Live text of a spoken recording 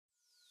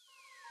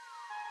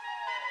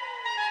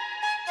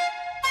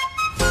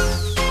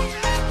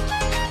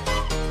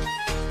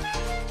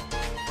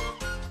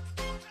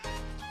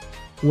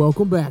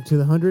Welcome back to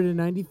the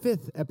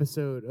 195th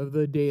episode of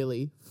the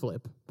Daily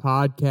Flip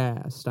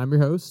podcast. I'm your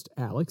host,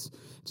 Alex.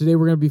 Today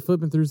we're going to be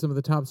flipping through some of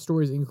the top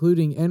stories,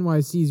 including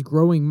NYC's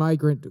growing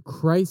migrant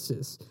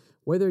crisis,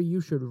 whether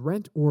you should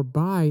rent or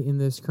buy in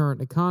this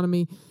current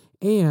economy,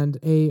 and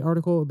an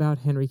article about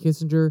Henry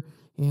Kissinger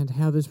and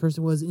how this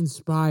person was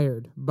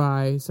inspired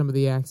by some of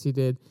the acts he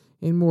did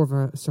in more of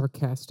a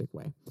sarcastic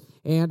way.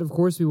 And, of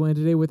course, we went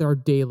today with our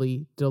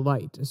Daily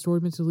Delight, a story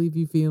meant to leave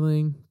you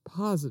feeling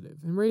positive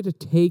and ready to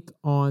take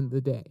on the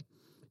day.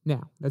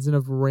 Now, that's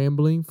enough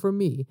rambling from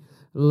me.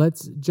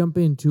 Let's jump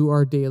into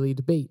our daily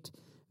debate.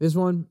 This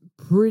one,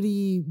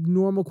 pretty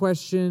normal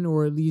question,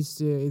 or at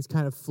least it's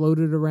kind of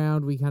floated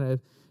around. We kind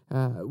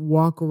of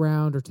walk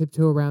around or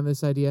tiptoe around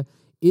this idea.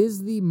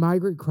 Is the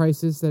migrant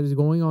crisis that is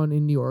going on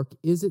in New York,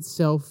 is it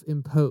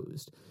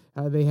self-imposed?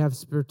 They have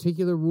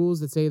particular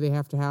rules that say they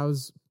have to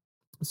house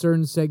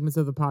certain segments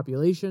of the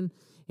population,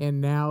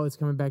 and now it's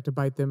coming back to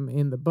bite them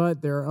in the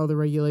butt. There are other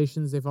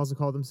regulations. They've also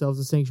called themselves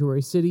a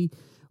sanctuary city.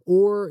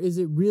 Or is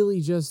it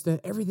really just that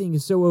everything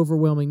is so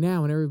overwhelming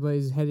now and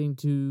everybody's heading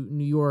to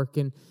New York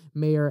and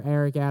Mayor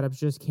Eric Adams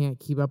just can't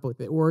keep up with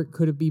it? Or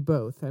could it be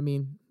both? I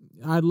mean,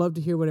 I'd love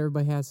to hear what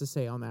everybody has to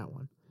say on that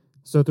one.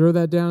 So throw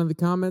that down in the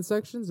comment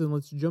sections, and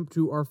let's jump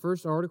to our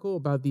first article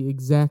about the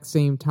exact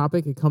same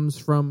topic. It comes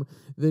from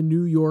the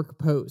New York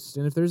Post.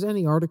 And if there's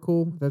any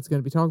article that's going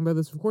to be talking about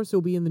this, of course,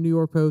 it'll be in the New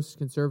York Post,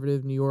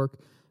 conservative New York.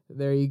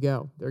 There you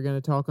go. They're going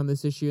to talk on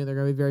this issue, and they're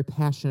going to be very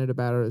passionate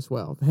about it as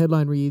well. The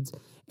headline reads,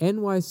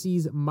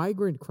 NYC's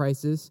migrant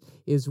crisis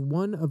is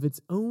one of its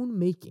own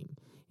making,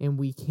 and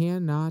we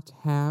cannot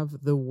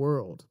have the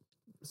world.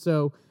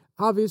 So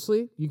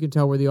obviously, you can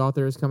tell where the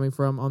author is coming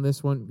from on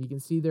this one. You can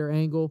see their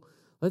angle.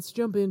 Let's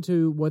jump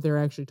into what they're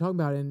actually talking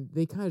about, and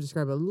they kind of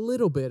describe a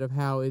little bit of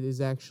how it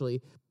is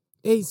actually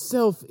a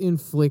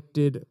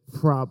self-inflicted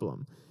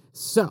problem.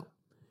 So,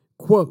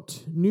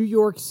 quote, New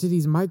York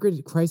City's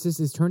migrant crisis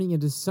is turning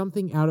into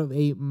something out of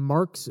a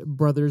Marx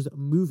Brothers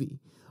movie,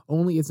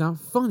 only it's not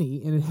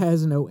funny and it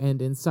has no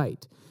end in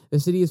sight. The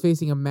city is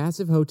facing a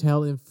massive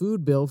hotel and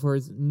food bill for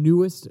its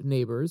newest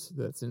neighbors,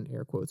 that's in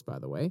air quotes, by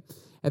the way.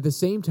 At the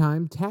same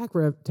time,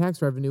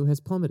 tax revenue has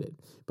plummeted.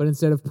 But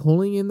instead of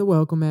pulling in the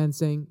welcome mat and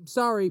saying,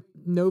 sorry,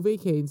 no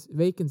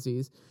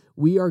vacancies,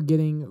 we are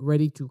getting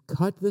ready to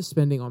cut the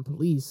spending on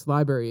police,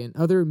 library, and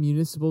other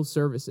municipal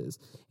services.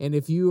 And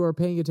if you are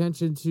paying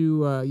attention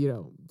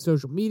to,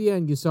 social media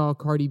and you saw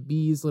Cardi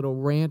B's little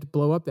rant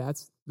blow up,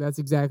 that's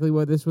exactly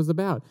what this was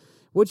about.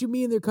 What you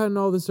mean they're cutting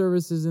all the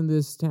services in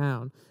this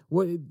town?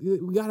 We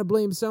got to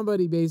blame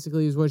somebody,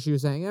 basically, is what she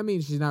was saying. I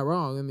mean, she's not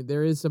wrong. I mean,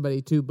 there is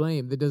somebody to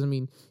blame. That doesn't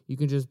mean you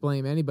can just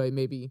blame anybody.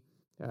 Maybe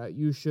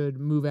you should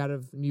move out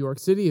of New York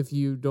City if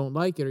you don't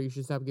like it, or you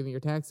should stop giving your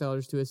tax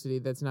dollars to a city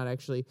that's not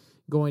actually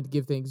going to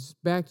give things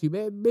back to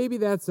you. Maybe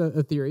that's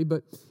a theory,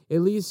 but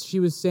at least she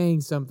was saying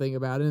something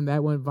about it, and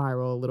that went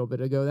viral a little bit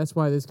ago. That's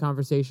why this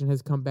conversation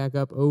has come back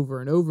up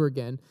over and over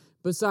again,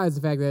 besides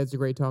the fact that it's a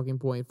great talking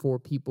point for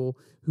people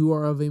who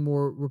are of a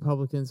more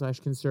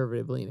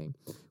Republican/conservative leaning.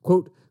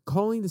 Quote,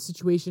 calling the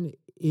situation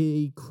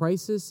a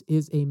crisis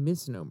is a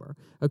misnomer.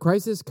 A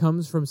crisis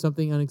comes from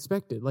something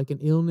unexpected, like an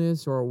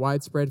illness or a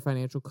widespread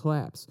financial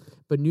collapse.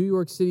 But New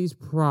York City's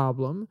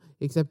problem,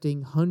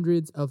 accepting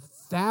hundreds of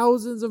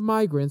thousands of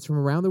migrants from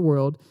around the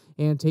world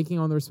and taking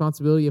on the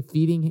responsibility of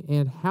feeding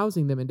and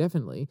housing them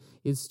indefinitely,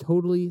 is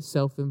totally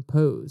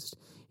self-imposed.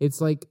 It's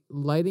like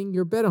lighting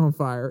your bed on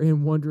fire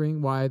and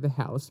wondering why the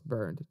house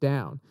burned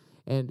down.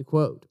 End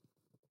quote.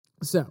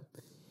 So,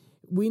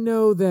 we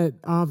know that,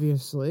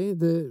 obviously,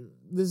 this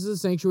is a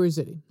sanctuary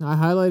city. I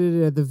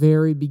highlighted it at the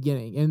very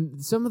beginning.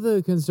 And some of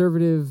the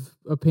conservative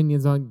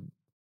opinions on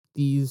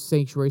these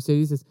sanctuary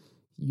cities is,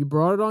 you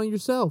brought it on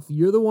yourself.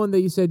 You're the one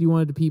that you said you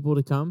wanted the people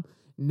to come.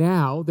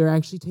 Now they're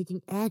actually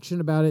taking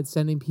action about it,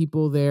 sending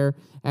people there,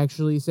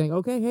 actually saying,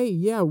 okay, hey,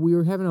 yeah, we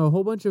were having a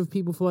whole bunch of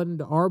people flood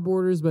into our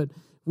borders, but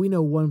we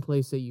know one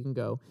place that you can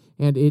go,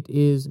 and it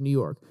is New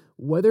York.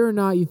 Whether or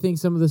not you think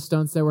some of the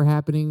stunts that were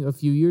happening a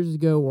few years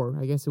ago, or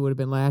I guess it would have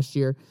been last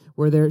year,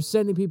 where they're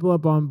sending people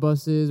up on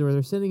buses or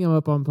they're sending them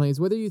up on planes,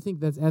 whether you think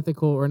that's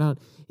ethical or not,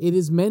 it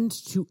is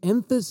meant to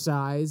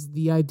emphasize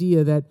the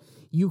idea that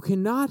you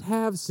cannot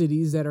have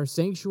cities that are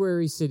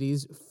sanctuary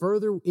cities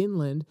further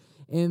inland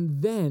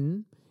and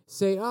then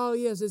say, oh,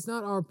 yes, it's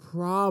not our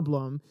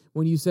problem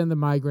when you send the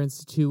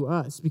migrants to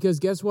us. Because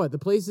guess what? The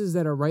places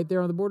that are right there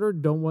on the border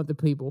don't want the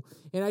people.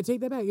 And I take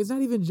that back. It's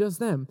not even just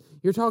them.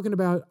 You're talking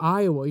about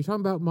Iowa. You're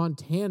talking about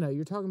Montana.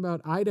 You're talking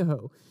about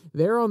Idaho.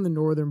 They're on the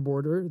northern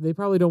border. They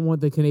probably don't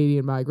want the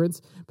Canadian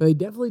migrants, but they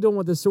definitely don't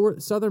want the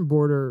southern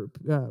border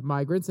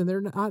migrants. And they're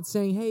not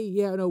saying, hey,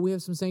 yeah, no, we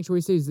have some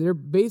sanctuary cities. They're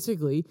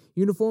basically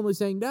uniformly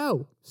saying,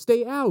 no,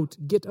 Stay out.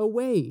 Get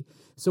away.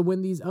 So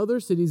when these other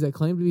cities that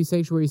claim to be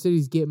sanctuary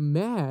cities get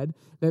mad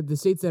that the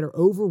states that are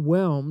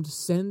overwhelmed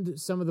send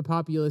some of the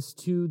populace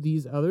to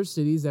these other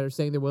cities that are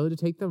saying they're willing to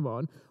take them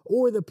on,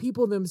 or the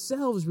people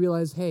themselves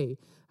realize, hey,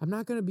 I'm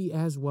not going to be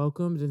as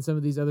welcomed in some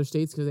of these other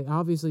states because they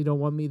obviously don't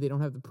want me. They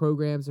don't have the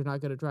programs. They're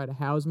not going to try to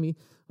house me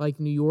like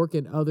New York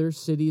and other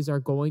cities are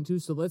going to.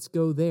 So let's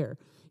go there.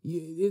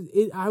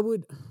 I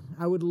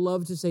would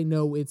love to say,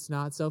 no, it's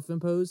not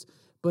self-imposed,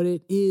 but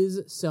it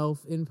is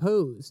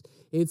self-imposed.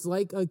 It's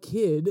like a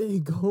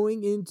kid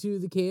going into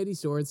the candy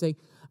store and saying,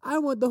 I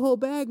want the whole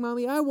bag,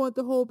 Mommy. I want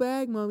the whole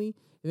bag, Mommy.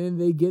 And then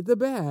they get the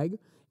bag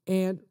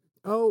and,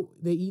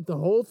 they eat the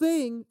whole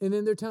thing. And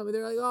then they're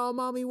like, oh,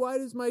 Mommy, why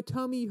does my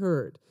tummy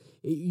hurt?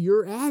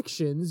 Your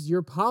actions,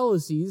 your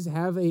policies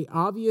have an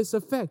obvious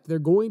effect. They're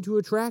going to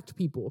attract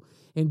people.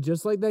 And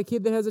just like that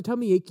kid that has a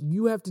tummy ache,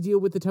 you have to deal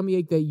with the tummy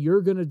ache that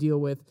you're going to deal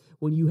with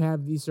when you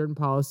have these certain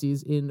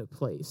policies in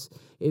place.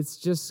 It's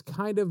just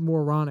kind of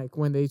moronic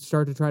when they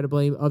start to try to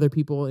blame other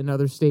people in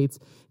other states.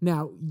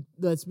 Now,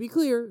 let's be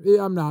clear.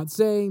 I'm not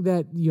saying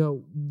that,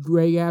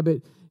 Greg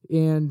Abbott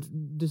and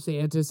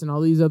DeSantis and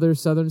all these other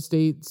southern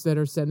states that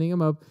are sending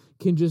them up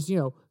can just,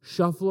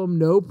 shuffle them,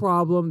 no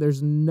problem.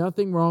 There's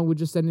nothing wrong with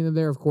just sending them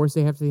there. Of course,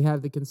 they have to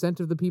have the consent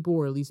of the people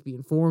or at least be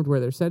informed where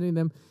they're sending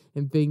them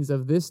and things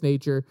of this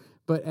nature.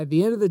 But at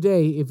the end of the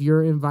day, if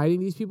you're inviting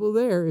these people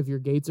there, if your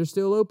gates are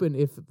still open,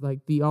 if,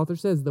 like the author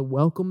says, the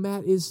welcome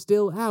mat is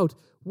still out,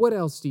 what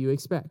else do you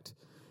expect?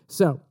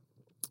 So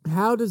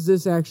how does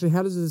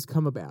this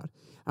come about?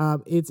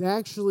 It's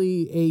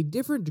actually a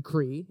different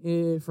decree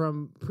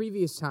from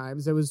previous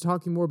times that was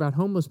talking more about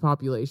homeless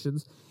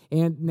populations,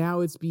 and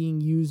now it's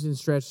being used and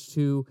stretched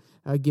to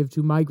give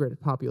to migrant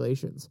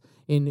populations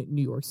in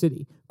New York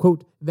City.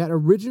 Quote, that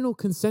original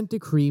consent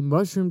decree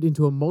mushroomed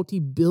into a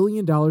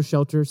multi-billion-dollar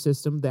shelter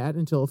system that,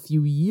 until a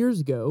few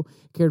years ago,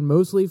 cared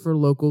mostly for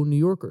local New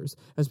Yorkers,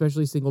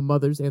 especially single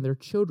mothers and their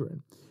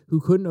children, who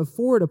couldn't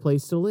afford a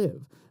place to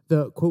live.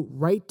 The, quote,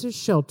 right to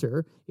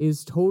shelter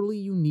is totally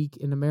unique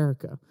in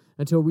America.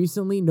 Until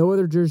recently, no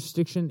other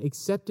jurisdiction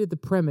accepted the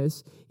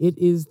premise it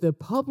is the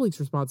public's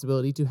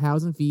responsibility to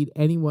house and feed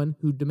anyone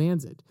who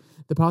demands it.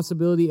 The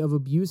possibility of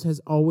abuse has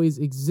always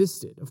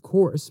existed, of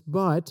course,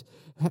 but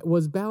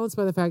was balanced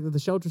by the fact that the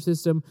shelter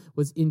system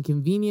was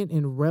inconvenient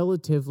and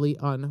relatively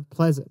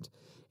unpleasant.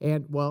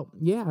 And, well,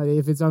 yeah,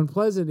 if it's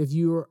unpleasant, if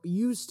you're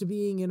used to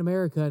being in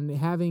America and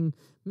having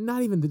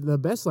not even the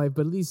best life,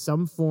 but at least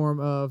some form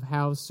of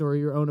house or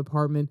your own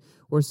apartment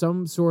or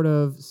some sort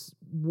of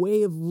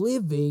way of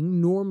living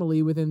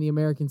normally within the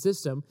American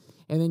system,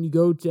 and then you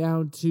go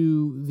down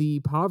to the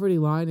poverty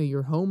line and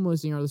you're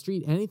homeless and you're on the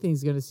street,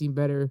 anything's going to seem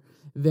better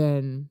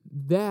than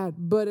that.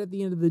 But at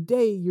the end of the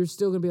day, you're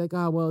still going to be like,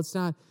 it's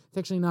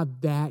actually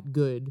not that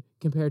good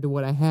compared to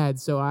what I had,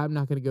 so I'm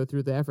not going to go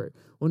through the effort.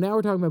 Well, now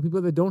we're talking about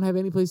people that don't have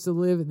any place to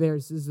live.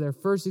 This is their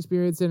first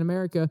experience in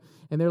America,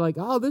 and they're like,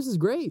 this is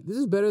great. This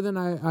is better than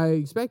I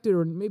expected,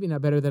 or maybe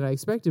not better than I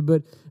expected,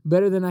 but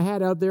better than I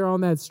had out there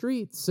on that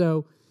street.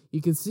 So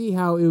you can see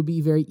how it would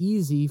be very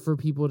easy for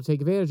people to take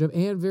advantage of,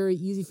 and very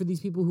easy for these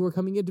people who are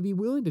coming in to be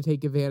willing to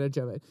take advantage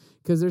of it,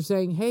 because they're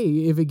saying, hey,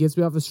 if it gets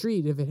me off the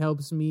street, if it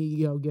helps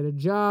me, get a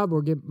job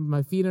or get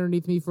my feet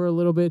underneath me for a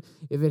little bit,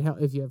 if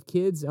you have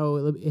kids,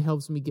 it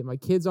helps me get my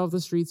kids off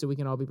the street so we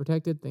can all be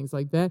protected, things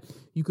like that.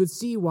 You could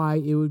see why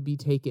it would be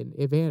taken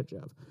advantage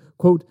of.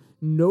 Quote,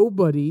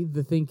 nobody,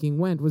 the thinking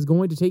went, was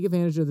going to take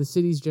advantage of the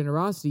city's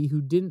generosity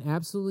who didn't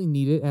absolutely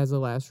need it as a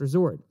last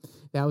resort.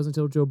 That was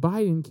until Joe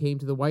Biden came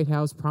to the White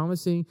House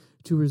promising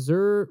to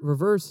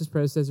reverse his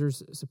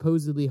predecessor's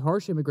supposedly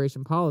harsh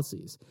immigration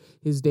policies.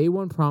 His day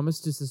one promise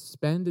to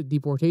suspend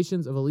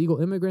deportations of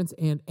illegal immigrants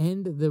and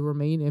end the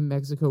Remain in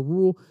Mexico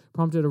rule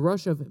prompted a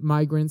rush of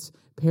migrants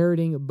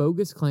parroting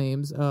bogus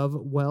claims of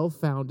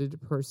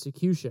well-founded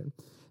persecution.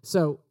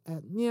 So,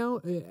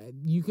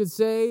 you could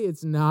say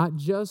it's not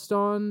just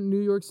on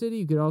New York City.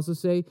 You could also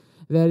say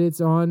that it's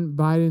on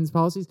Biden's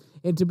policies.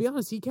 And to be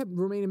honest, he kept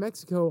Remain in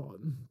Mexico.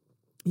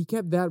 He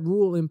kept that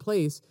rule in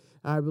place.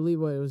 I believe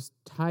it was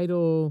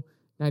Title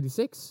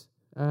 96.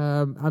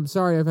 I'm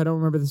sorry if I don't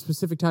remember the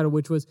specific title,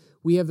 which was,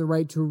 we have the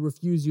right to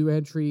refuse you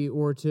entry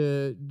or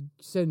to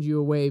send you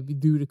away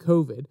due to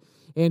COVID.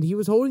 And he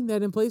was holding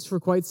that in place for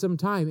quite some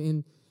time.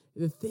 And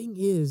the thing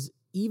is,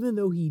 even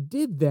though he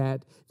did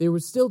that, there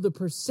was still the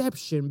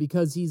perception,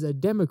 because he's a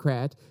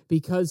Democrat,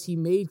 because he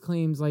made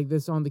claims like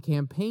this on the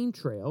campaign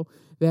trail,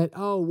 that,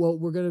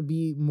 we're going to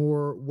be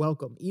more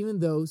welcome. Even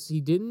though he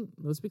didn't,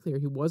 let's be clear,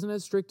 he wasn't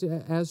as strict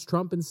as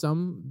Trump in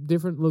some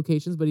different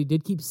locations, but he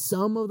did keep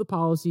some of the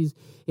policies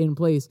in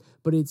place.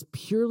 But it's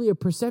purely a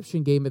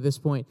perception game at this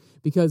point,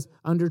 because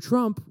under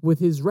Trump, with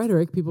his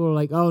rhetoric, people are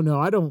like, oh no,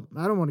 I don't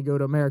want to go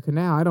to America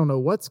now. I don't know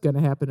what's going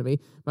to happen to me.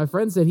 My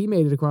friend said he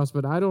made it across,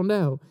 but I don't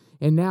know.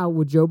 And now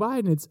with Joe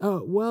Biden, it's,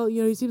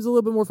 he seems a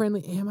little bit more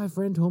friendly. And my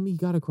friend told me he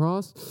got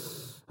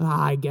across.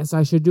 I guess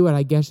I should do it.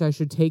 I guess I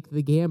should take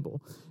the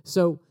gamble.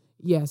 So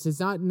yes, it's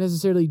not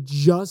necessarily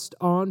just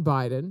on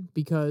Biden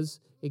because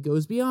it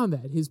goes beyond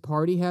that. His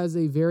party has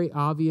a very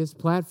obvious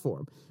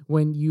platform.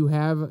 When you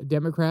have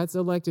Democrats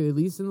elected, at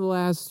least in the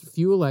last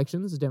few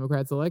elections,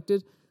 Democrats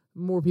elected,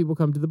 more people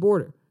come to the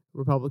border.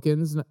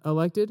 Republicans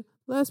elected,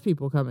 less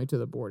people coming to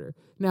the border.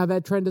 Now,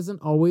 that trend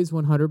doesn't always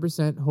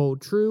 100%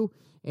 hold true,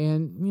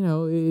 and,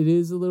 it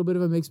is a little bit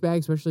of a mixed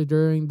bag, especially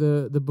during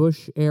the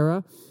Bush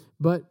era.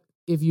 But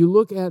if you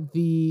look at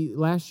the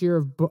last year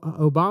of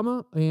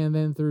Obama and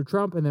then through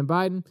Trump and then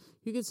Biden,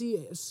 you can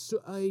see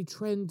a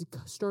trend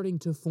starting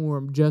to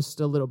form just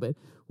a little bit.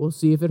 We'll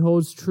see if it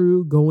holds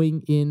true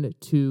going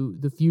into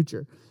the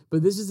future.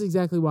 But this is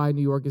exactly why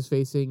New York is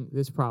facing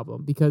this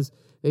problem, because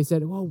they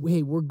said, well,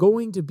 hey, we're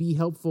going to be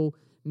helpful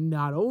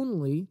not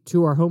only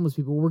to our homeless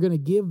people, we're going to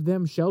give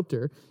them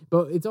shelter,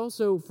 but it's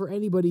also for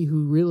anybody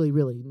who really,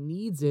 really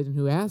needs it and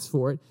who asks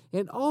for it.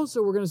 And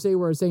also we're going to say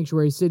we're a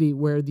sanctuary city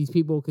where these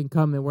people can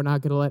come and we're not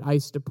going to let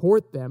ICE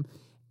deport them.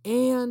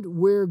 And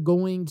we're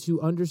going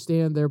to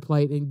understand their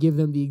plight and give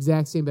them the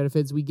exact same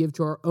benefits we give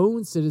to our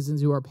own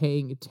citizens who are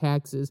paying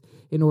taxes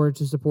in order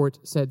to support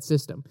said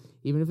system.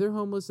 Even if they're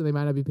homeless and they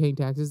might not be paying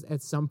taxes,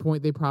 at some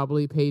point they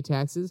probably pay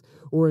taxes,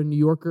 or a New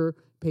Yorker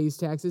pays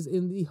taxes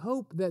in the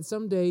hope that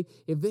someday,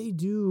 if they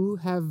do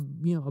have,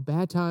 a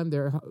bad time, they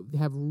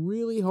have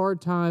really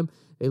hard time,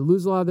 they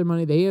lose a lot of their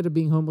money, they end up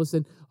being homeless,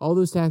 and all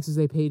those taxes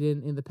they paid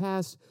in the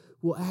past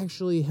will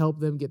actually help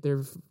them get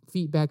their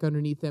feet back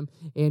underneath them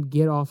and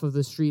get off of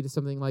the street if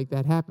something like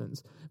that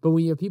happens. But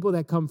when you have people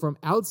that come from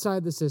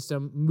outside the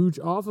system, mooch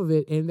off of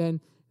it, and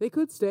then they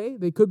could stay,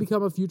 they could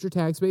become a future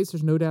tax base,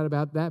 there's no doubt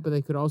about that, but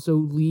they could also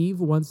leave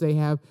once they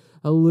have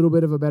a little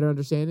bit of a better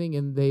understanding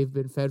and they've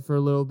been fed for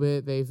a little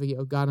bit,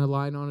 they've gotten a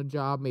line on a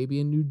job, maybe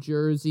in New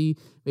Jersey,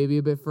 maybe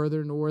a bit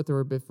further north or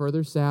a bit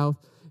further south.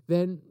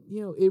 Then,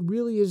 it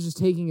really is just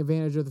taking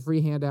advantage of the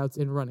free handouts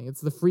and running.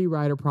 It's the free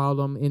rider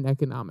problem in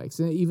economics.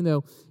 And even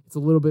though it's a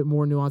little bit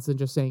more nuanced than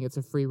just saying it's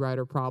a free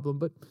rider problem,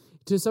 but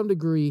to some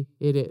degree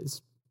it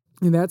is.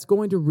 And that's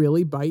going to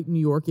really bite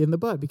New York in the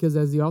butt because,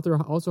 as the author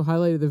also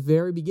highlighted at the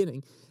very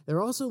beginning,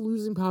 they're also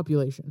losing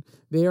population.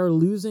 They are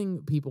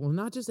losing people,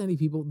 not just any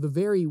people, the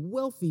very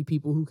wealthy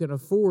people who can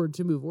afford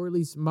to move, or at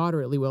least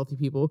moderately wealthy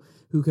people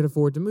who can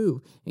afford to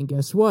move. And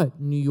guess what?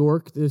 New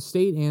York, the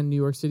state, and New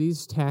York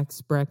City's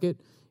tax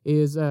bracket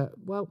is, I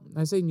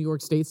say New York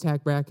State's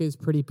tax bracket is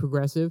pretty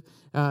progressive.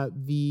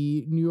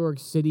 The New York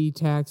City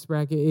tax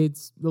bracket,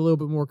 it's a little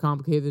bit more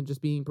complicated than just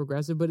being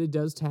progressive, but it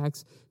does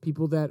tax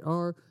people that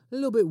are a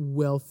little bit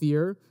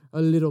wealthier,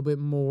 a little bit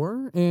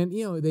more, and,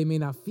 they may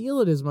not feel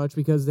it as much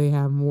because they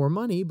have more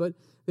money, but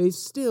they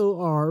still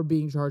are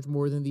being charged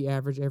more than the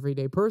average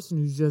everyday person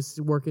who's just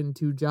working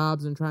 2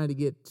 jobs and trying to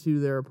get to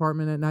their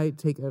apartment at night,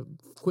 take a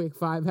quick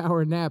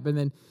 5-hour nap, and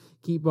then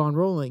keep on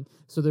rolling.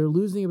 So they're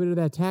losing a bit of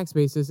that tax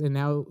basis, and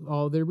now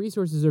all their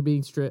resources are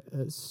being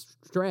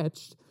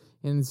stretched.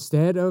 And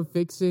instead of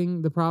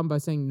fixing the problem by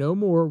saying, no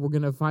more, we're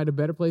going to find a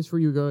better place for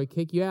you, we're going to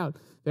kick you out,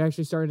 they're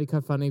actually starting to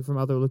cut funding from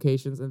other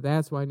locations, and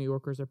that's why New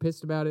Yorkers are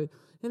pissed about it.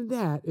 And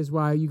that is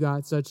why you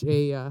got such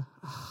a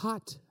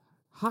hot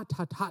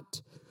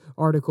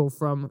article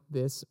from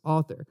this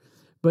author.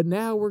 But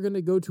now we're going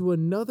to go to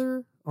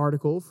another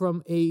article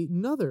from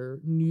another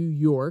New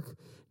York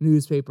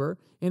newspaper,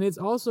 and it's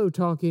also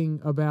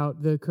talking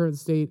about the current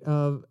state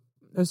of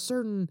a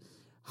certain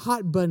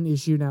hot-button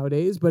issue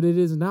nowadays, but it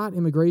is not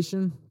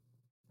immigration.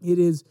 It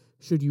is,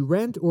 should you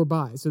rent or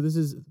buy? So this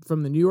is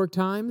from the New York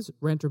Times.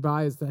 Rent or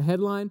buy is the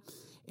headline.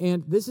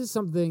 And this is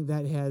something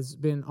that has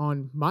been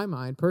on my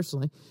mind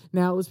personally.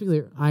 Now, let's be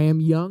clear. I am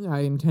young.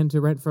 I intend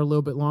to rent for a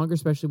little bit longer,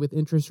 especially with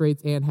interest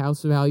rates and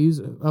house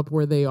values up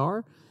where they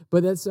are.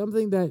 But that's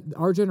something that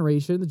our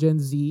generation, the Gen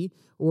Z,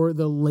 or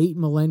the late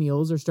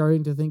millennials are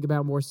starting to think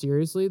about more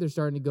seriously. They're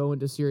starting to go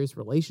into serious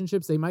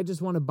relationships. They might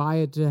just want to buy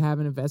it to have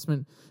an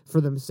investment for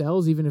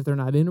themselves, even if they're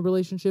not in a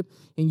relationship.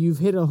 And you've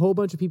hit a whole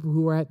bunch of people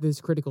who are at this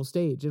critical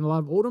stage. And a lot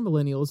of older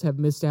millennials have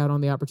missed out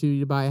on the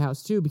opportunity to buy a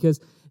house too because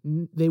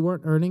they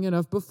weren't earning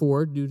enough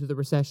before due to the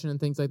recession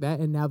and things like that.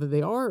 And now that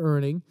they are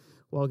earning,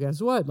 well,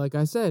 guess what? Like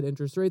I said,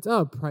 interest rates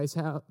up,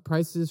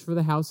 prices for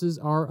the houses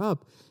are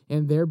up,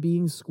 and they're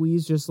being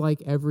squeezed just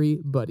like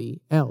everybody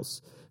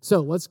else. So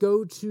let's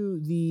go to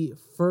the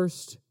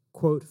first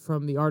quote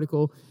from the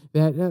article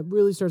that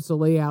really starts to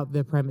lay out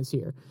the premise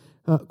here.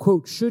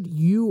 Quote, should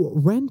you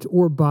rent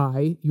or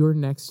buy your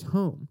next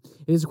home?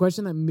 It is a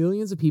question that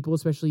millions of people,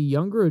 especially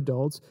younger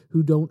adults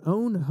who don't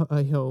own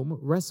a home,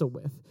 wrestle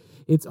with.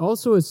 It's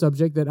also a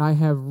subject that I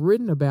have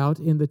written about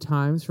in the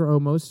Times for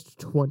almost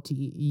 20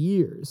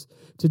 years.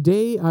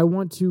 Today, I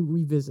want to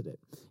revisit it,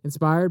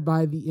 inspired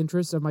by the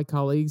interests of my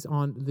colleagues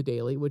on The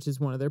Daily, which is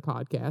one of their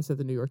podcasts at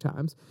the New York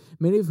Times,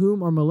 many of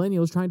whom are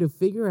millennials trying to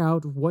figure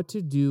out what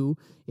to do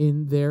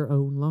in their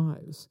own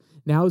lives.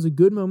 Now is a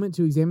good moment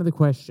to examine the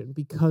question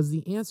because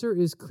the answer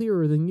is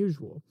clearer than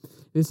usual.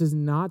 This is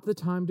not the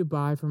time to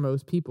buy for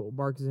most people,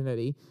 Mark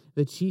Zanetti,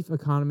 the chief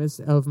economist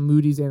of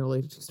Moody's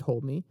Analytics,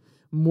 told me.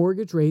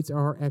 Mortgage rates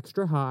are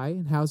extra high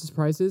and houses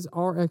prices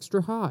are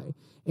extra high,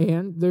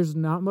 and there's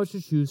not much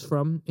to choose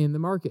from in the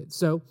market.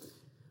 So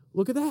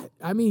look at that.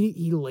 I mean,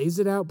 he lays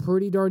it out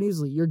pretty darn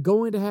easily. You're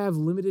going to have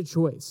limited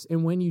choice,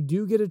 and when you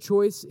do get a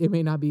choice, it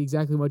may not be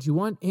exactly what you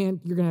want, and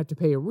you're going to have to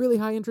pay a really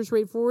high interest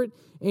rate for it,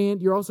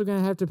 and you're also going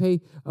to have to pay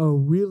a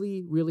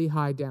really, really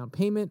high down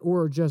payment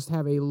or just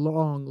have a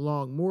long,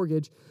 long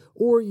mortgage,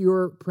 or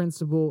your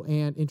principal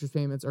and interest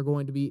payments are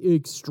going to be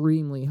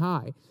extremely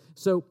high.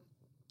 So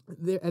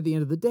at the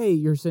end of the day,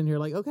 you're sitting here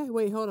like, okay,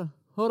 wait, hold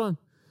on.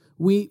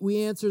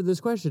 We answered this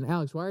question.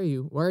 Alex, why are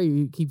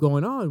you keep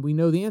going on? We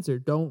know the answer.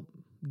 Don't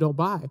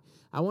buy.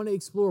 I want to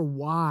explore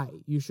why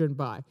you shouldn't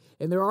buy.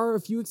 And there are a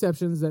few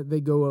exceptions that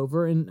they go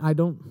over, and I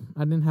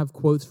didn't have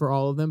quotes for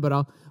all of them, but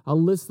I'll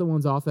list the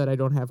ones off that I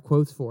don't have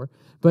quotes for.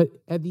 But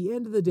at the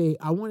end of the day,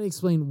 I want to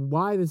explain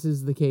why this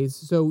is the case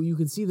so you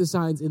can see the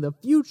signs in the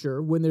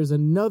future when there's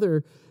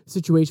another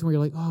situation where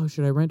you're like, oh,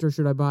 should I rent or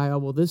should I buy? Oh,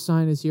 well, this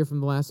sign is here from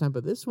the last time,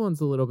 but this one's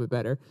a little bit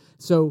better.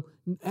 So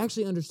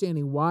actually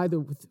understanding why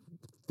the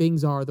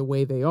things are the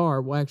way they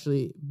are will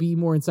actually be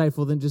more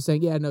insightful than just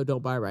saying, yeah, no,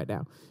 don't buy right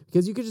now.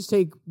 Because you could just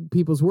take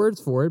people's words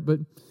for it, but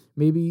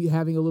maybe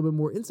having a little bit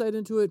more insight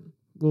into it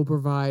will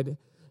provide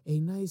a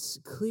nice,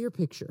 clear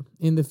picture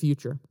in the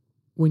future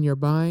when you're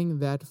buying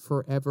that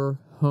forever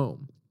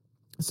home.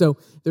 So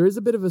there is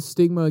a bit of a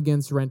stigma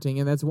against renting,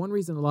 and that's one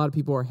reason a lot of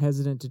people are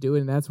hesitant to do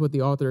it, and that's what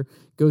the author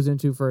goes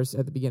into first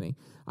at the beginning.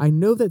 I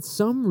know that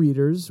some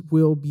readers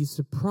will be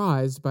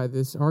surprised by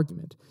this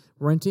argument.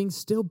 Renting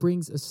still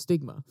brings a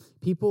stigma.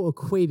 People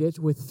equate it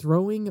with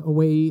throwing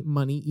away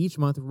money each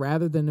month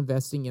rather than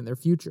investing in their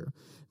future.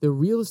 The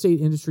real estate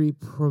industry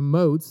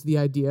promotes the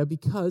idea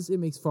because it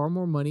makes far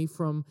more money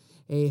from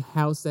a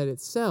house that it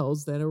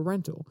sells than a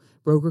rental.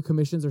 Broker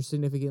commissions are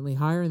significantly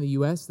higher in the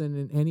U.S. than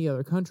in any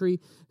other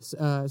country,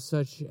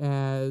 such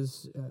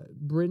as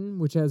Britain,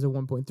 which has a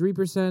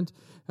 1.3%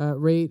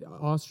 rate,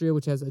 Austria,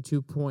 which has a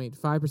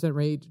 2.5%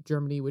 rate,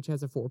 Germany, which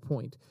has a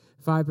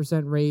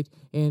 4.5% rate,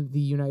 and the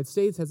United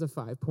States has a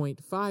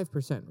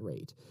 5.5%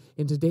 rate.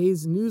 In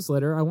today's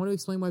newsletter, I want to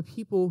explain why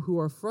people who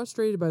are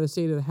frustrated by the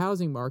state of the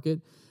housing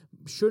market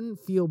shouldn't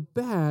feel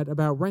bad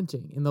about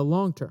renting in the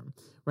long term.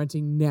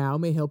 Renting now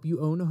may help you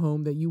own a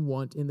home that you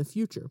want in the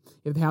future.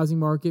 If the housing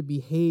market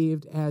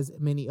behaved as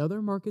many other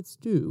markets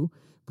do,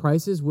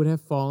 prices would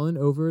have fallen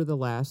over the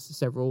last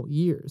several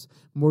years.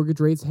 Mortgage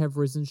rates have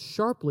risen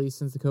sharply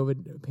since the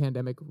COVID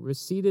pandemic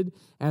receded,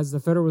 as the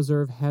Federal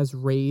Reserve has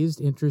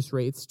raised interest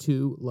rates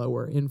to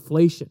lower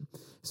inflation.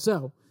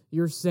 So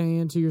you're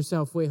saying to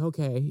yourself, wait,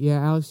 okay, yeah,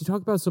 Alex, you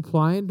talk about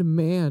supply and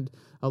demand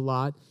a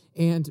lot,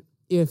 and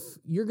if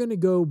you're going to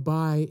go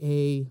buy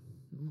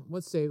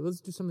let's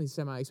do something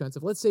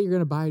semi-expensive. Let's say you're going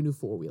to buy a new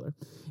four-wheeler.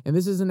 And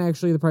this isn't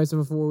actually the price of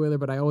a four-wheeler,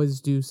 but I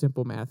always do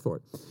simple math for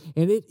it.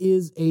 And it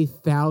is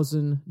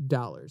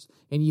 $1,000.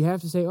 And you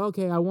have to say,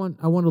 okay, I want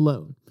a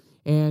loan.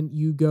 And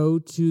you go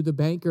to the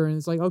banker and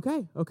it's like,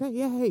 okay,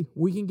 yeah, hey,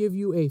 we can give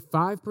you a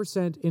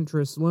 5%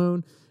 interest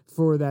loan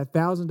for that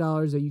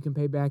 $1,000 that you can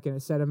pay back in a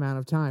set amount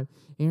of time.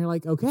 And you're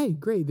like, okay,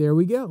 great, there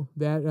we go.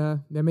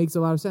 That makes a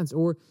lot of sense.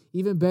 Or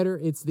even better,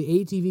 it's the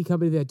ATV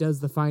company that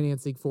does the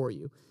financing for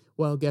you.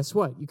 Well, guess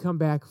what? You come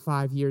back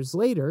 5 years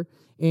later,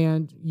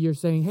 and you're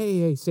saying,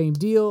 hey, same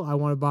deal. I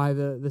want to buy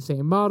the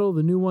same model,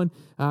 the new one.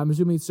 I'm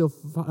assuming it's still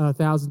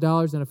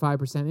 $1,000 and a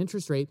 5%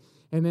 interest rate.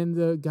 And then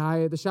the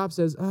guy at the shop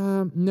says,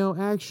 no,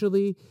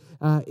 actually,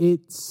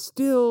 it's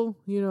still,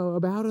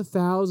 about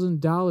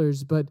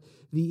 $1,000, but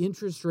the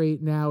interest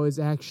rate now is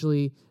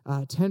actually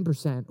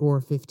 10%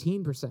 or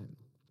 15%.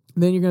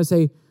 Then you're going to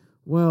say,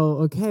 well,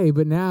 okay,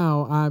 but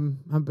now I'm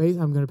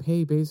going to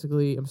pay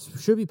basically,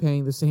 should be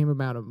paying the same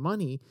amount of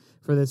money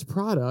for this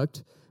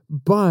product,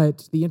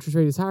 but the interest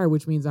rate is higher,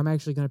 which means I'm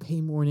actually going to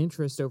pay more in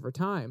interest over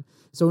time.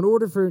 So in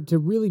order for it to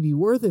really be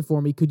worth it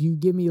for me, could you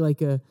give me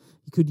the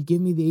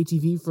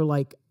ATV for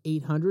like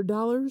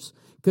 $800?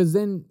 Because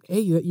then,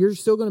 hey, you're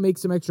still going to make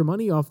some extra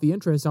money off the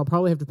interest. I'll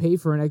probably have to pay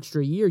for an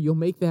extra year. You'll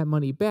make that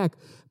money back,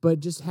 but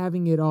just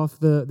having it off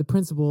the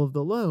principal of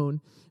the loan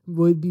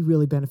would be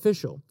really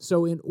beneficial.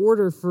 So in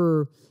order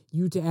for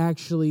you to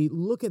actually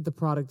look at the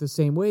product the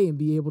same way and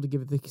be able to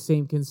give it the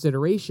same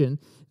consideration,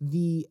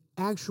 the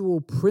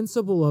actual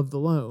principal of the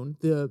loan,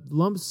 the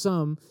lump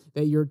sum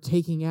that you're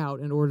taking out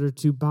in order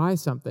to buy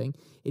something,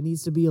 it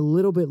needs to be a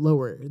little bit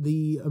lower.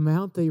 The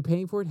amount that you're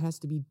paying for it has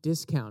to be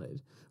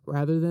discounted.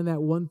 Rather than that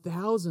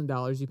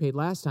 $1,000 you paid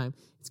last time,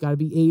 it's got to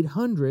be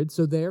 $800.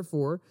 So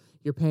therefore,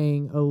 you're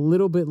paying a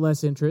little bit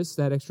less interest,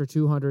 that extra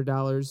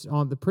 $200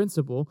 on the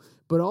principal,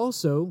 but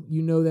also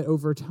you know that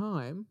over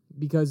time,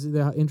 because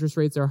the interest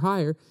rates are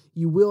higher,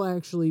 you will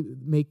actually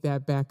make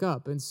that back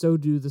up, and so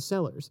do the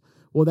sellers.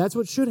 Well, that's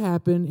what should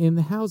happen in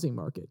the housing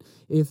market.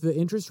 If the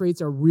interest rates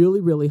are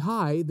really, really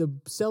high, the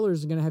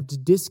sellers are going to have to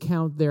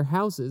discount their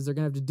houses. They're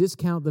going to have to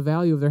discount the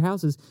value of their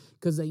houses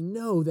because they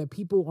know that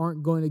people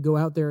aren't going to go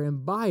out there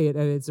and buy it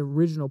at its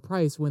original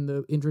price when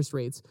the interest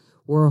rates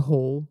were a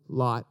whole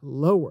lot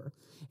lower.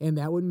 And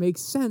that would make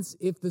sense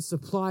if the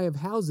supply of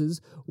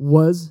houses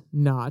was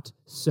not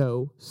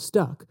so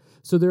stuck.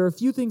 So there are a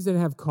few things that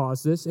have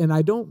caused this, and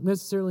I don't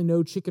necessarily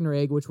know chicken or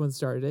egg which one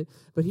started it,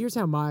 but here's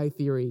how my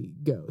theory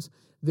goes.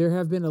 There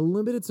have been a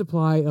limited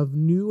supply of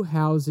new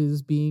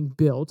houses being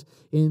built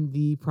in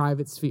the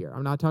private sphere.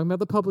 I'm not talking about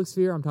the public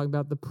sphere. I'm talking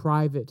about the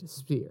private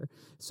sphere.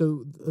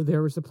 So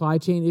there were supply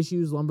chain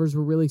issues. Lumbers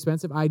were really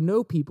expensive. I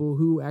know people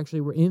who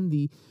actually were in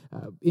the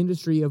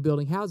industry of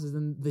building houses,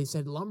 and they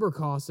said lumber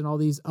costs and all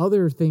these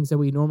other things that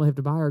we normally have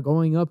to buy are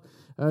going up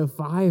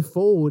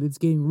fivefold. It's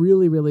getting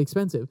really, really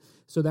expensive.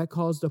 So that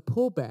caused a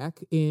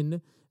pullback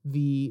in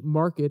the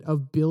market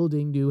of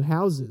building new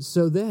houses.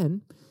 So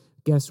then,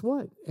 guess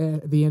what?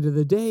 At the end of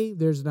the day,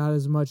 there's not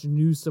as much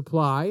new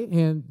supply,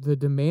 and the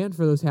demand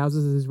for those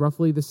houses is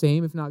roughly the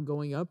same, if not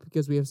going up,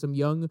 because we have some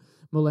young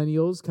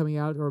millennials coming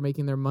out or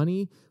making their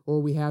money,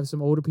 or we have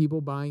some older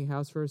people buying a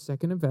house for a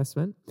second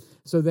investment.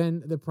 So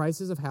then the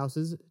prices of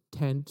houses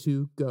tend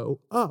to go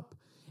up.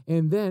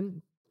 And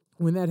then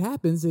when that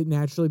happens, it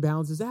naturally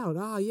balances out.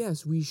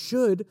 Yes, we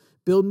should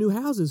build new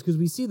houses because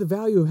we see the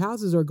value of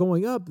houses are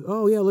going up.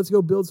 Oh, yeah, let's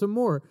go build some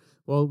more.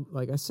 Well,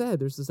 like I said,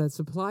 there's that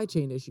supply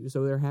chain issue,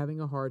 so they're having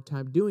a hard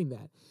time doing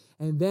that.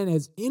 And then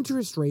as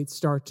interest rates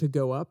start to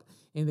go up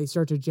and they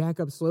start to jack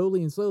up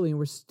slowly, and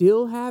we're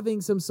still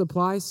having some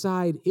supply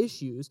side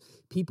issues,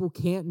 people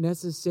can't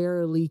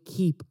necessarily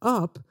keep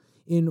up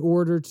in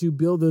order to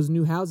build those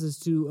new houses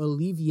to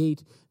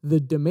alleviate the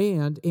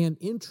demand, and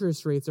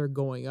interest rates are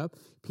going up.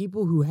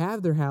 People who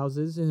have their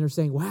houses and they're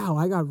saying, wow,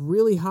 I got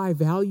really high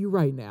value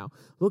right now.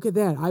 Look at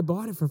that. I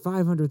bought it for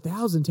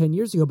 $500,000 10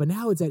 years ago, but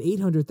now it's at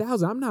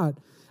 $800,000.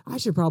 I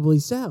should probably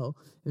sell.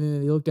 And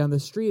then they look down the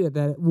street at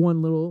that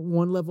one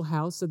level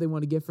house that they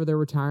want to get for their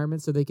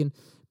retirement so they can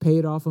pay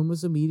it off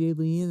almost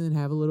immediately and then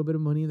have a little bit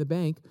of money in the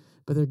bank.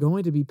 But they're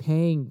going to be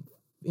paying,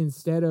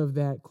 instead of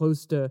that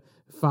close to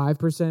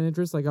 5%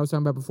 interest, like I was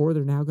talking about before,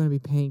 they're now going to be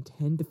paying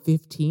 10 to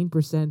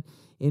 15%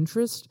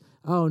 interest.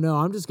 Oh, no,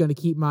 I'm just going to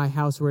keep my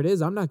house where it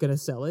is. I'm not going to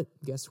sell it.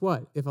 Guess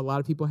what? If a lot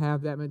of people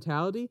have that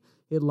mentality,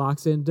 it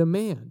locks in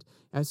demand.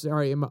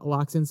 It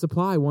locks in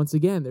supply. Once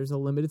again, there's a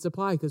limited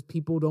supply because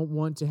people don't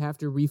want to have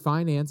to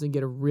refinance and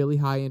get a really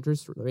high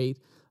interest rate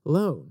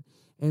loan.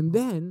 And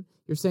then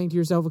you're saying to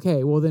yourself,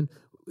 okay, well then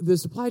the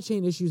supply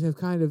chain issues have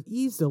kind of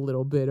eased a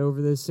little bit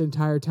over this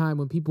entire time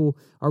when people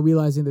are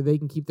realizing that they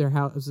can keep their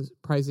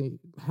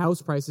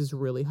house prices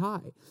really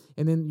high.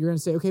 And then you're going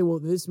to say, okay, well,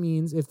 this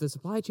means if the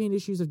supply chain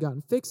issues have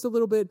gotten fixed a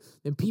little bit,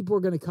 then people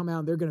are going to come out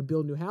and they're going to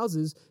build new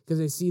houses because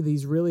they see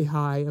these really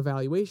high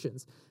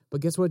evaluations. But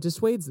guess what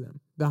dissuades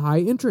them? The high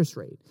interest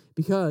rate,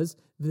 because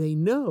they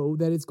know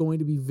that it's going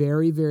to be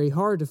very, very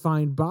hard to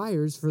find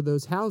buyers for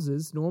those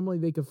houses. Normally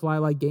they could fly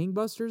like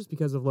gangbusters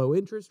because of low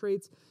interest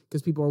rates,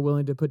 because people are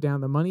willing to put down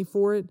the money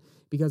for it,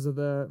 because of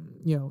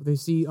they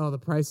see, the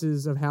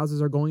prices of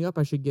houses are going up.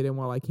 I should get in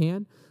while I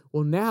can.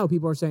 Well, now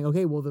people are saying,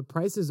 okay, well, the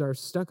prices are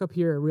stuck up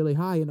here really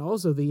high, and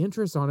also the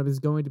interest on them is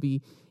going to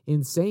be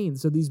insane.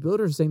 So these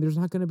builders are saying there's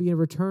not going to be a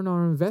return on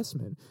our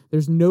investment.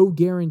 There's no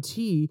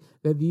guarantee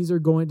that these are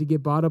going to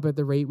get bought up at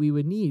the rate we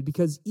would need,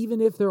 because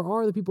even if there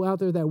are the people out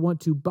there that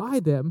want to buy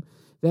them,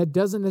 that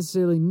doesn't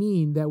necessarily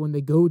mean that when they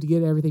go to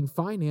get everything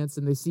financed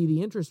and they see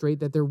the interest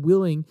rate, that they're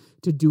willing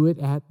to do it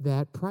at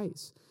that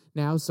price.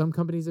 Now, some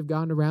companies have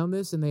gotten around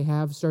this and they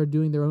have started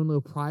doing their own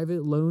little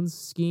private loans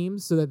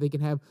schemes so that they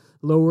can have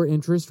lower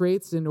interest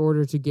rates in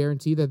order to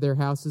guarantee that their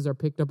houses are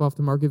picked up off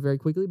the market very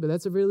quickly, but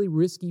that's a really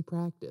risky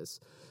practice.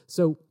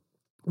 So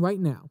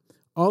right now,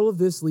 all of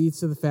this leads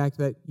to the fact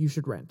that you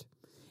should rent.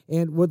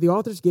 And what the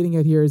author's getting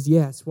at here is,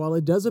 yes, while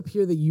it does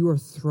appear that you are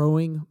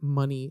throwing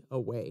money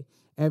away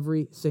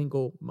every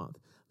single month,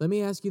 let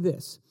me ask you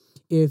this.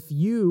 If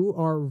you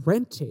are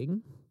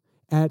renting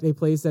at a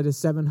place that is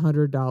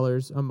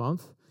 $700 a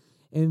month,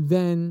 and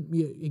then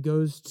it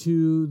goes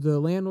to the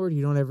landlord,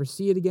 you don't ever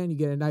see it again, you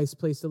get a nice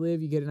place to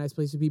live, you get a nice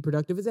place to be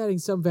productive, it's adding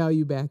some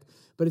value back,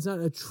 but it's not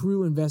a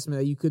true investment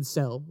that you could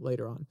sell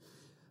later on.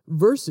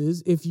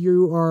 Versus if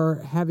you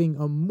are having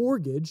a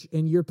mortgage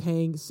and you're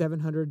paying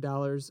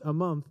 $700 a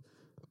month,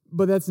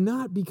 but that's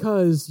not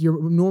because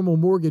your normal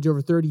mortgage over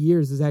 30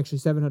 years is actually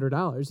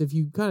 $700. If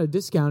you kind of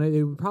discount it,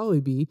 it would probably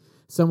be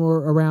somewhere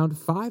around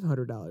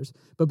 $500.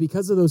 But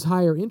because of those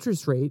higher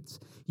interest rates,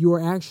 you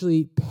are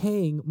actually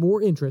paying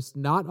more interest,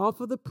 not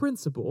off of the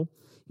principal.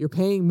 You're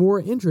paying more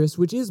interest,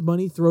 which is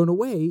money thrown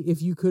away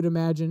if you could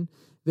imagine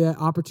the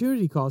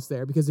opportunity cost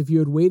there, because if you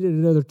had waited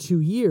another 2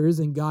 years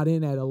and got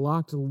in at a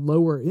locked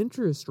lower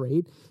interest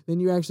rate, then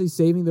you're actually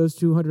saving those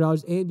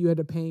 $200 and you had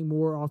to pay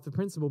more off the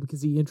principal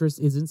because the interest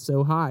isn't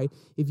so high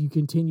if you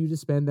continue to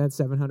spend that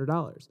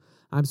 $700.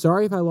 I'm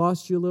sorry if I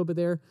lost you a little bit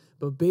there,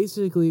 but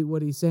basically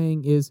what he's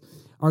saying is,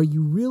 are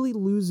you really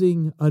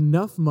losing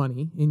enough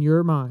money in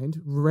your mind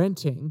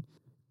renting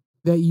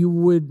that you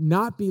would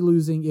not be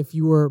losing if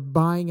you were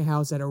buying a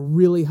house at a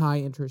really high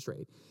interest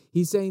rate?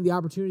 He's saying the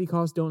opportunity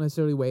costs don't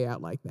necessarily weigh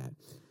out like that.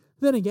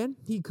 Then again,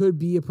 he could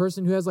be a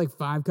person who has like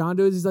 5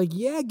 condos. He's like,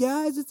 yeah,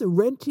 guys, it's a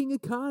renting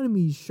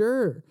economy,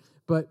 sure.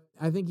 But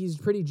I think he's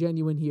pretty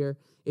genuine here.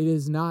 It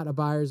is not a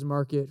buyer's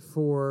market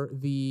for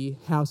the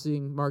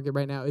housing market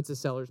right now. It's a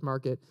seller's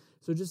market.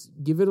 So just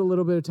give it a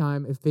little bit of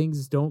time. If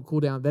things don't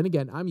cool down, then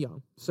again, I'm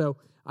young. So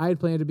I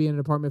had planned to be in an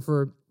apartment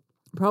for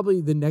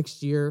probably the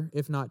next year,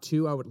 if not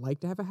 2. I would like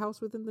to have a house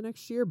within the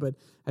next year, but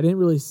I didn't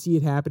really see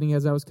it happening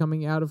as I was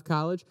coming out of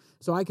college,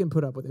 so I can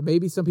put up with it.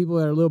 Maybe some people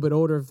that are a little bit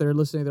older, if they're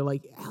listening, they're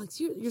like, Alex,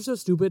 you're so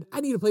stupid. I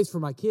need a place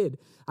for my kid.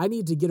 I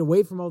need to get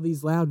away from all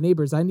these loud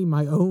neighbors. I need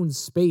my own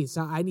space.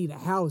 I need a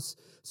house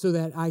so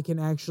that I can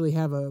actually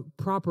have a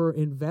proper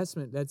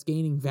investment that's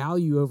gaining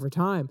value over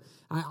time.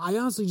 I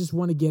honestly just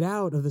want to get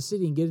out of the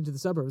city and get into the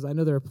suburbs. I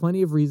know there are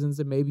plenty of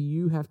reasons, and maybe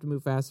you have to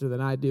move faster than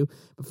I do,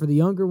 but for the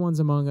younger ones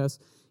among us,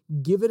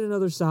 give it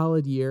another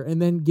solid year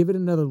and then give it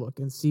another look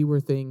and see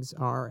where things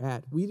are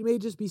at. We may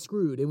just be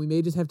screwed and we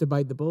may just have to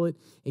bite the bullet,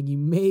 and you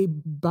may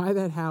buy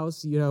that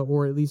house,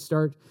 or at least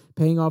start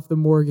paying off the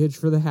mortgage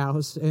for the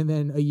house. And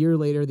then a year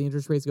later, the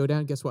interest rates go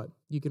down. Guess what?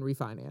 You can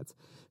refinance.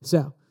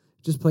 So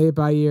just play it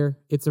by ear.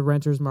 It's a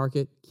renter's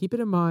market. Keep it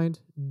in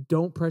mind.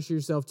 Don't pressure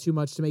yourself too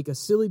much to make a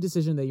silly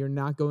decision that you're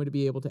not going to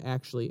be able to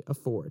actually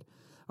afford.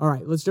 All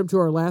right, let's jump to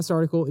our last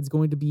article. It's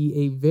going to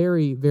be a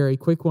very, very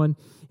quick one,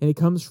 and it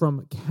comes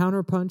from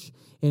Counterpunch.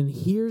 And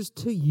here's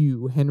to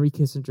you, Henry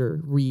Kissinger,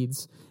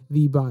 reads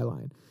the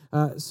byline.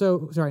 Not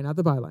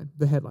the byline,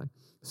 the headline.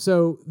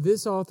 So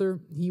this author,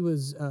 he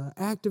was an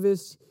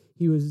activist.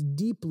 He was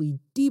deeply,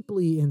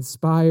 deeply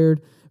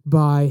inspired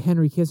by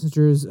Henry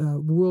Kissinger's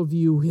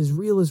worldview, his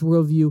realist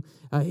worldview,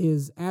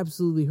 his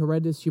absolutely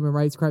horrendous human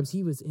rights crimes.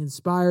 He was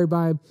inspired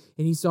by him,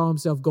 and he saw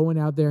himself going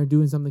out there and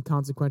doing something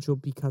consequential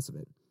because of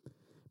it.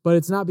 But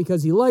it's not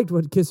because he liked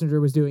what Kissinger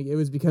was doing. It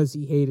was because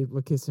he hated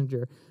what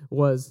Kissinger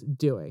was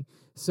doing.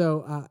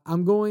 So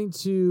I'm going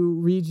to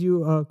read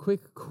you a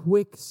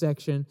quick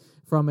section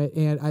from it.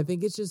 And I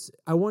think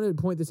I wanted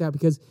to point this out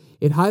because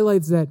it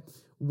highlights that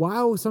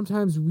while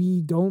sometimes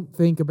we don't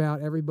think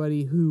about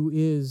everybody who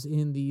is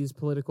in these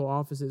political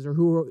offices or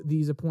who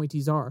these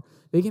appointees are,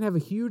 they can have a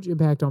huge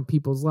impact on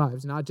people's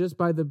lives, not just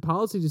by the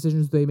policy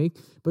decisions they make,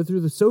 but through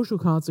the social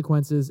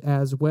consequences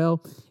as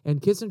well. And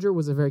Kissinger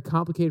was a very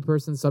complicated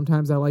person.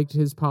 Sometimes I liked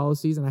his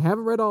policies, and I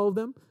haven't read all of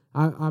them.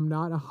 I'm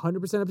not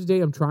 100% up to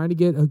date. I'm trying to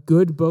get a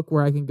good book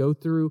where I can go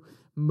through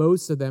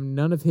most of them,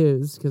 none of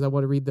his, because I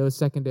want to read those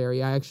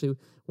secondary. I actually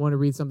want to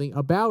read something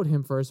about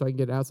him first so I can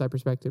get an outside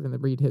perspective and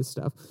then read his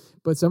stuff.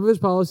 But some of his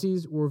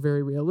policies were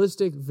very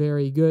realistic,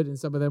 very good, and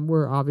some of them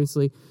were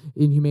obviously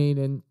inhumane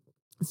and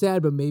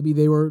sad, but maybe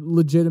they were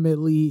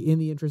legitimately in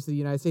the interest of the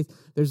United States.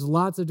 There's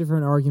lots of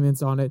different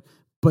arguments on it,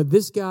 but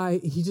this guy,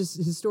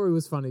 his story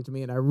was funny to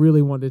me, and I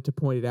really wanted to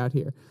point it out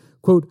here.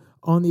 Quote,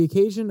 on the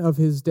occasion of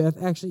his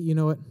death, actually, you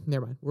know what?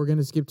 Never mind. We're going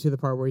to skip to the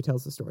part where he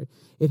tells the story.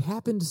 It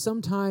happened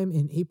sometime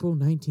in April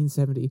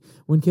 1970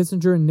 when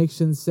Kissinger and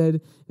Nixon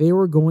said they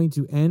were going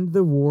to end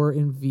the war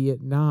in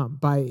Vietnam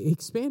by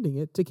expanding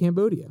it to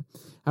Cambodia.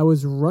 I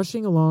was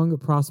rushing along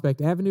Prospect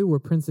Avenue where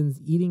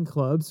Princeton's eating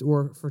clubs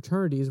or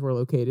fraternities were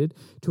located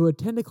to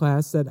attend a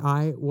class that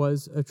I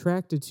was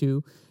attracted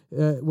to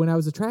when I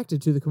was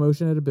attracted to the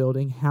commotion at a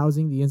building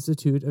housing the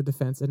Institute of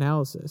Defense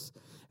Analysis.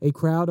 A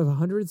crowd of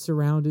 100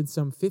 surrounded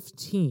some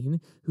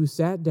 15 who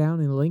sat down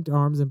and linked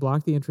arms and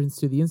blocked the entrance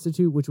to the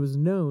institute, which was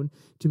known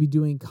to be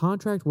doing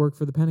contract work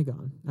for the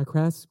Pentagon. I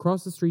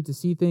crossed the street to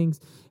see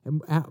things,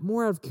 and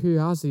more out of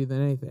curiosity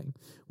than anything.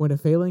 When a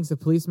phalanx of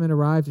policemen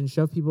arrived and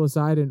shoved people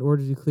aside in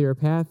order to clear a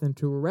path and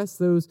to arrest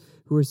those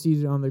who were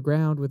seated on the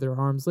ground with their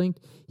arms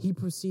linked, he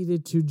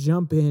proceeded to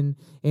jump in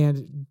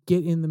and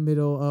get in the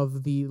middle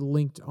of the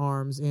linked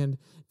arms and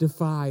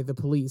defy the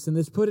police. And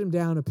this put him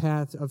down a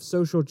path of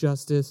social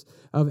justice,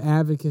 of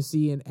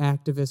advocacy and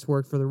activist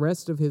work for the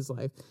rest of his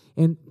life.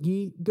 And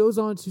he goes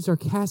on to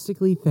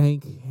sarcastically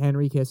thank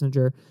Henry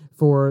Kissinger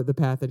for the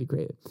path that he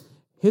created.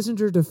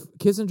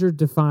 Kissinger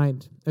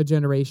defined a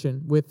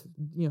generation with,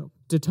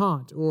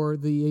 detente, or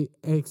the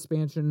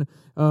expansion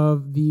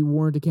of the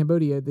war into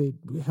Cambodia. They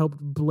helped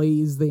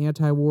blaze the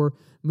anti-war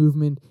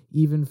movement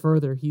even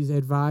further. He's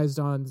advised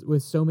on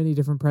with so many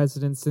different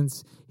presidents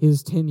since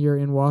his tenure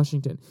in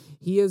Washington.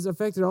 He has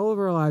affected all of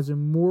our lives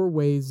in more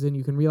ways than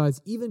you can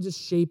realize, even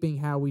just shaping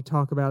how we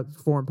talk about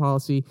foreign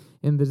policy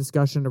and the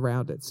discussion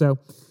around it. So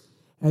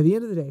at the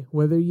end of the day,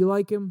 whether you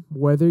like him,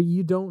 whether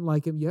you don't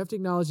like him, you have to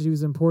acknowledge that he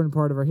was an important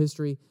part of our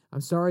history. I'm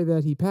sorry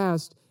that he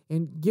passed,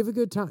 and give it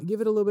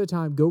a little bit of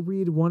time. Go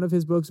read one of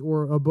his books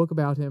or a book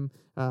about him.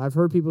 I've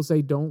heard people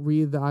say don't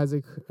read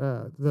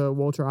the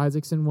Walter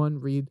Isaacson one.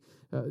 Read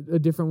a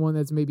different one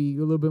that's maybe a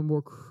little bit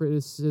more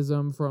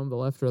criticism from the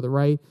left or the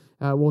right.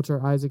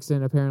 Walter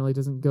Isaacson apparently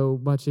doesn't go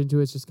much into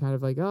it. It's just kind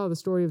of like, the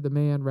story of the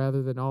man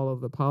rather than all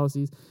of the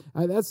policies.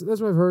 That's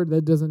what I've heard.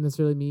 That doesn't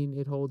necessarily mean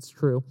it holds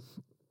true.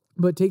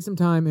 But take some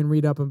time and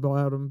read up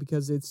about him,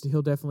 because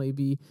he'll definitely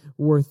be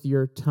worth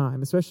your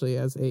time, especially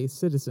as a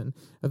citizen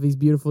of these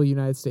beautiful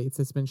United States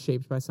that's been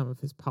shaped by some of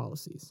his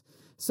policies.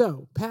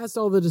 So, past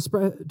all the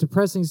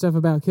depressing stuff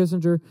about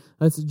Kissinger,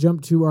 let's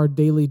jump to our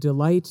daily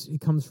delight.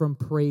 It comes from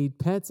Parade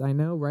Pets. I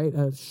know, right?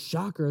 A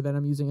shocker that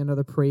I'm using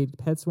another Parade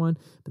Pets one,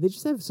 but they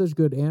just have such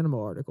good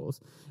animal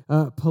articles.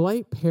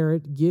 Polite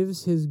Parrot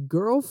gives his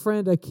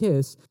girlfriend a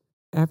kiss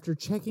after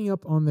checking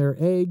up on their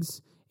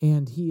eggs,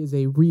 and he is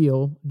a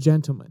real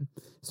gentleman.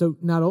 So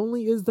not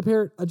only is the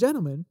parrot a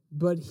gentleman,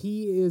 but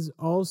he is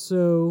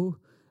also,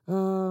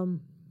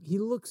 he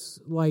looks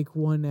like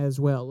one as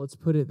well. Let's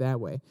put it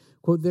that way.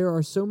 Quote, there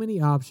are so many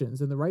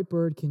options, and the right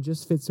bird can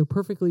just fit so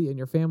perfectly in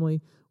your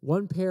family.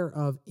 One pair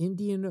of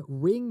Indian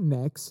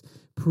ringnecks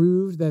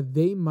proved that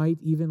they might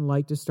even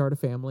like to start a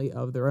family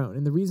of their own.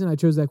 And the reason I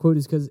chose that quote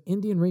is because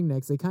Indian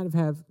ringnecks, they kind of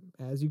have,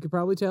 as you could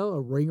probably tell, a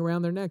ring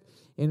around their neck.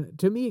 And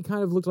to me, it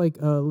kind of looked like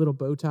a little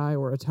bow tie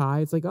or a tie.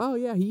 It's like, oh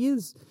yeah, he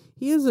is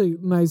a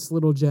nice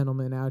little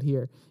gentleman out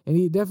here. And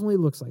he definitely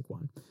looks like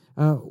one.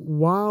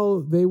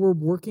 While they were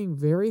working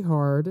very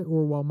hard,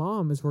 or while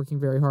Mom is working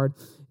very hard,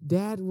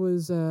 Dad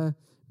was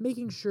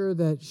making sure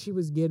that she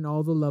was getting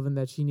all the loving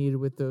that she needed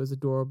with those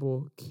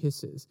adorable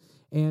kisses.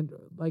 And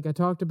like I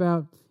talked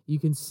about, you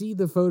can see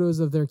the photos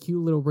of their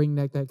cute little ring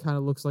neck that kind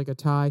of looks like a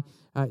tie.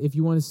 If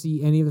you want to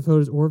see any of the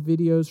photos or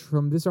videos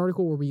from this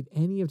article or read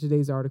any of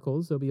today's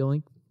articles, there'll be a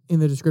link in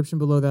the description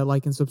below that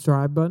like and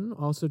subscribe button.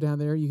 Also down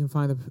there, you can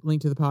find the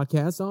link to the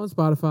podcast on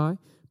Spotify,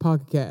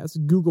 Pocket Casts,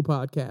 Google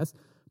Podcasts,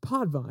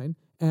 Podvine,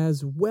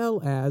 as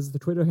well as the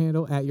Twitter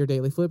handle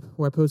 @YourDailyFlip,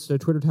 where I post a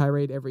Twitter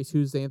tirade every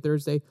Tuesday and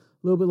Thursday. A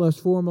little bit less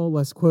formal,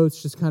 less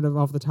quotes, just kind of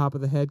off the top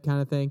of the head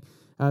kind of thing.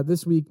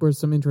 This week were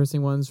some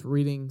interesting ones,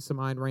 reading some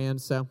Ayn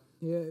Rand, so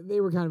yeah, they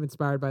were kind of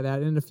inspired by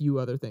that and a few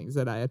other things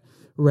that I had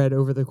read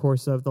over the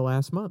course of the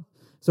last month.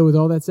 So with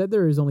all that said,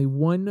 there is only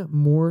one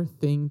more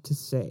thing to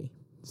say.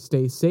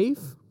 Stay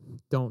safe,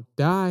 don't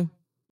die.